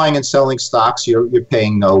when you're buying and selling stocks, you're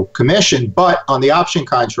paying no commission. But on the option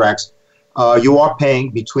contracts, you are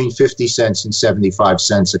paying between 50 cents and 75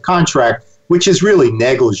 cents a contract, which is really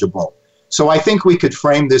negligible. So I think we could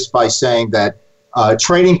frame this by saying that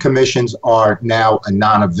trading commissions are now a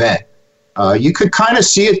non-event. You could kind of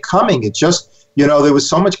see it coming. It just, there was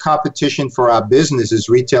so much competition for our business as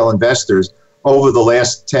retail investors over the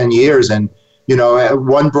last 10 years. And,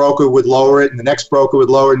 one broker would lower it and the next broker would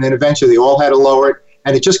lower it. And then eventually they all had to lower it.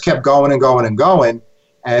 And it just kept going and going and going.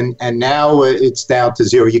 And now it's down to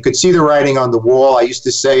 0. You could see the writing on the wall. I used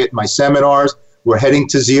to say it in my seminars, we're heading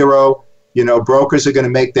to 0. Brokers are going to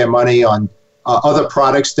make their money on other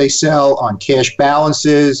products they sell, on cash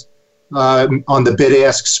balances, on the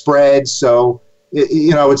bid-ask spread. So,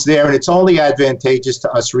 it's there, and it's only advantageous to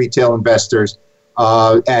us retail investors.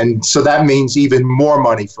 And so that means even more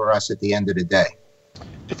money for us at the end of the day.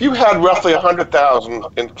 If you had roughly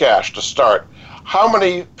 $100,000 in cash to start, how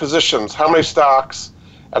many positions, how many stocks,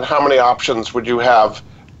 and how many options would you have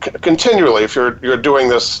continually if you're doing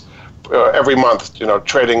this every month,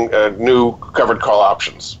 trading new covered call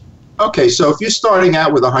options? Okay, so if you're starting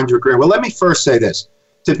out with 100 grand, well, let me first say this.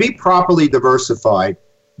 To be properly diversified,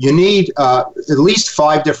 you need at least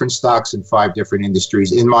 5 different stocks in 5 different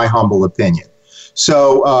industries, in my humble opinion.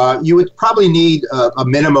 So you would probably need a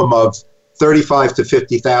minimum of 35 to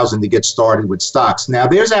 50,000 to get started with stocks. Now,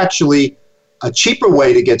 there's actually a cheaper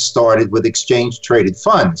way to get started with exchange-traded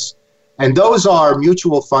funds. And those are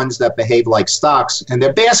mutual funds that behave like stocks, and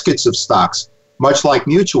they're baskets of stocks, much like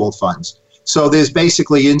mutual funds. So there's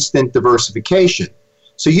basically instant diversification.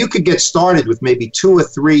 So you could get started with maybe 2 or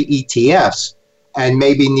 3 ETFs and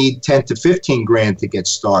maybe need 10 to 15 grand to get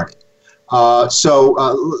started. So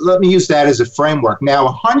let me use that as a framework. Now,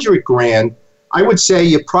 100 grand, I would say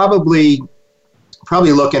you're probably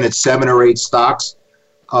looking at 7 or 8 stocks.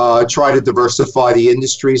 Try to diversify the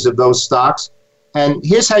industries of those stocks. And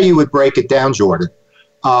here's how you would break it down, Jordan.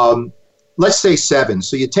 Let's say 7.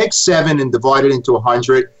 So you take 7 and divide it into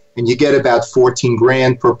 100, and you get about 14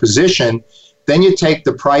 grand per position. Then you take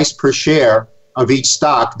the price per share of each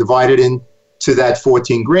stock, divide it into that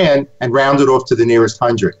 14 grand, and round it off to the nearest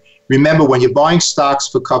 100. Remember, when you're buying stocks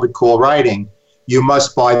for covered call writing, you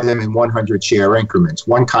must buy them in 100 share increments.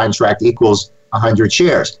 One contract equals 100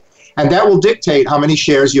 shares. And that will dictate how many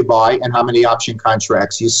shares you buy and how many option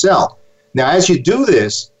contracts you sell. Now, as you do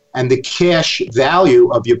this and the cash value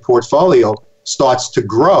of your portfolio starts to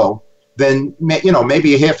grow, then,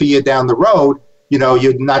 maybe a half a year down the road, you don't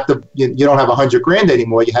have $100,000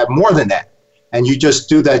 anymore. You have more than that. And you just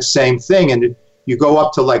do that same thing. And you go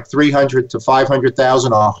up to like 300 to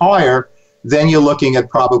 500,000 or higher, then you're looking at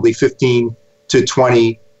probably 15 to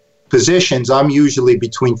 20 positions. I'm usually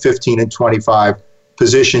between 15 and 25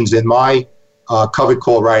 positions in my covered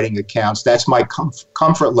call writing accounts. That's my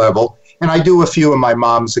comfort level. And I do a few in my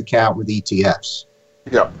mom's account with ETFs.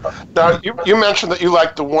 Yeah. Now, you mentioned that you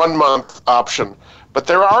like the 1 month option, but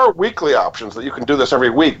there are weekly options that you can do this every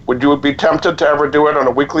week. Would you be tempted to ever do it on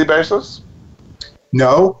a weekly basis?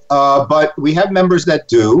 No, but we have members that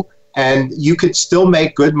do, and you could still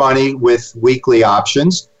make good money with weekly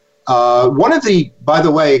options. By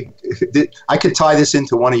the way, I could tie this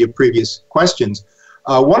into one of your previous questions.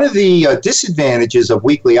 One of the disadvantages of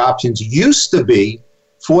weekly options used to be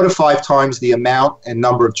 4 to 5 times the amount and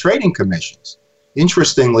number of trading commissions.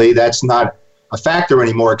 Interestingly, that's not a factor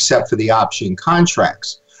anymore except for the option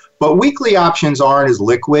contracts. But weekly options aren't as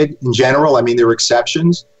liquid in general. I mean, there are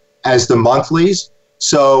exceptions as the monthlies.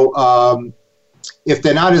 So if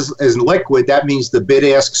they're not as liquid, that means the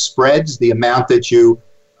bid-ask spreads, the amount that you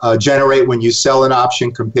generate when you sell an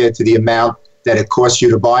option compared to the amount that it costs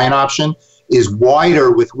you to buy an option, is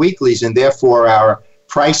wider with weeklies, and therefore our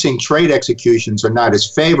pricing trade executions are not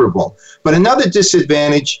as favorable. But another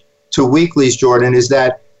disadvantage to weeklies, Jordan, is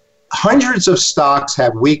that hundreds of stocks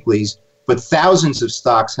have weeklies, but thousands of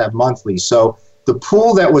stocks have monthlies. So the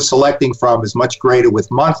pool that we're selecting from is much greater with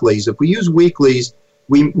monthlies. If we use weeklies,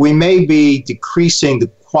 we may be decreasing the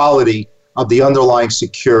quality of the underlying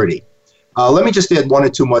security. Let me just add 1 or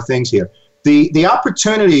 2 more things here. The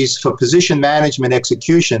opportunities for position management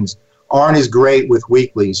executions aren't as great with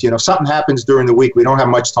weeklies. If something happens during the week, we don't have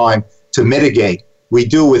much time to mitigate. We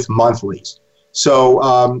do with monthlies. So,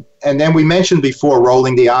 and then we mentioned before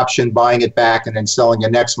rolling the option, buying it back, and then selling your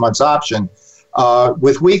next month's option.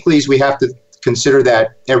 With weeklies, we have to consider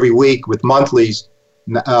that every week. With monthlies,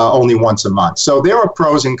 only once a month. So there are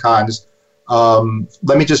pros and cons.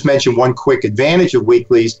 Let me just mention one quick advantage of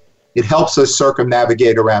weeklies. It helps us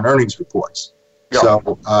circumnavigate around earnings reports. Yeah.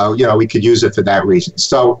 So, we could use it for that reason.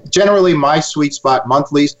 So generally, my sweet spot,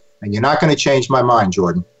 monthlies, and you're not going to change my mind,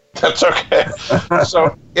 Jordan. That's okay.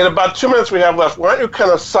 So in about 2 minutes we have left, why don't you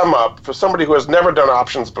kind of sum up, for somebody who has never done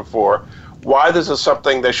options before, why this is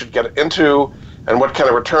something they should get into and what kind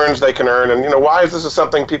of returns they can earn, and why this is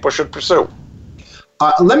something people should pursue?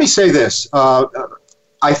 Let me say this.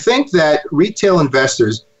 I think that retail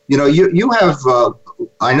investors, you have,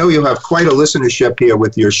 I know you have quite a listenership here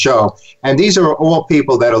with your show, and these are all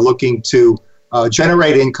people that are looking to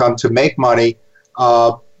generate income, to make money,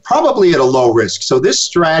 probably at a low risk. So this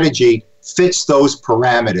strategy fits those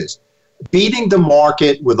parameters. Beating the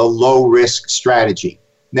market with a low risk strategy.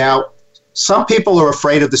 Now, some people are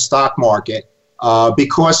afraid of the stock market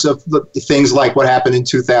because of the things like what happened in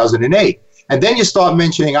 2008. And then you start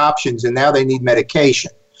mentioning options, and now they need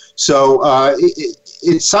medication. So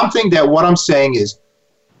it's something that what I'm saying is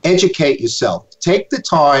educate yourself. Take the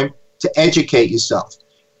time to educate yourself.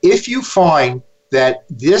 If you find that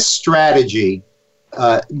this strategy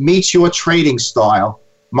meets your trading style,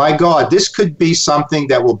 my God, this could be something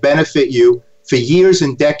that will benefit you for years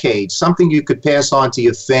and decades, something you could pass on to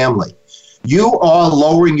your family. You are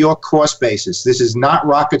lowering your cost basis. This is not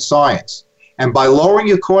rocket science. And by lowering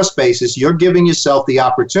your cost basis, you're giving yourself the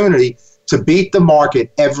opportunity to beat the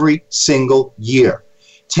market every single year.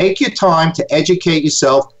 Take your time to educate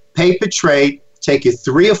yourself, paper trade, take you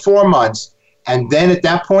 3 or 4 months, and then at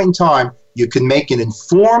that point in time, you can make an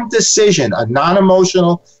informed decision, a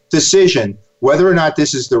non-emotional decision, whether or not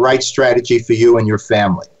this is the right strategy for you and your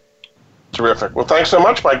family. Terrific. Well, thanks so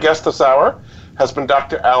much. My guest this hour has been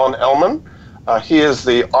Dr. Alan Ellman. He is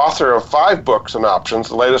the author of 5 books on options,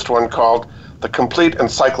 the latest one called The Complete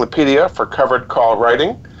Encyclopedia for Covered Call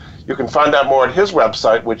Writing. You can find out more at his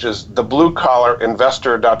website, which is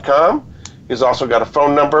thebluecollarinvestor.com. He's also got a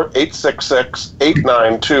phone number,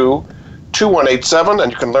 866-892-2187,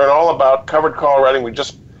 and you can learn all about covered call writing. We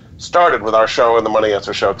just started with our show in the Money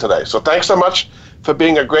Answer Show today. So thanks so much for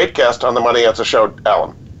being a great guest on the Money Answer Show,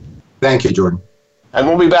 Alan. Thank you, Jordan. And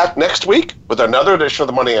we'll be back next week with another edition of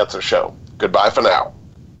the Money Answer Show. Goodbye for now.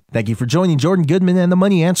 Thank you for joining Jordan Goodman and the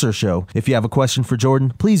Money Answer Show. If you have a question for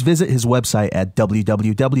Jordan, please visit his website at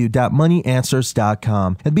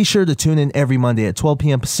www.moneyanswers.com. And be sure to tune in every Monday at 12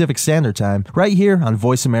 p.m. Pacific Standard Time right here on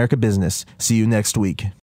Voice America Business. See you next week.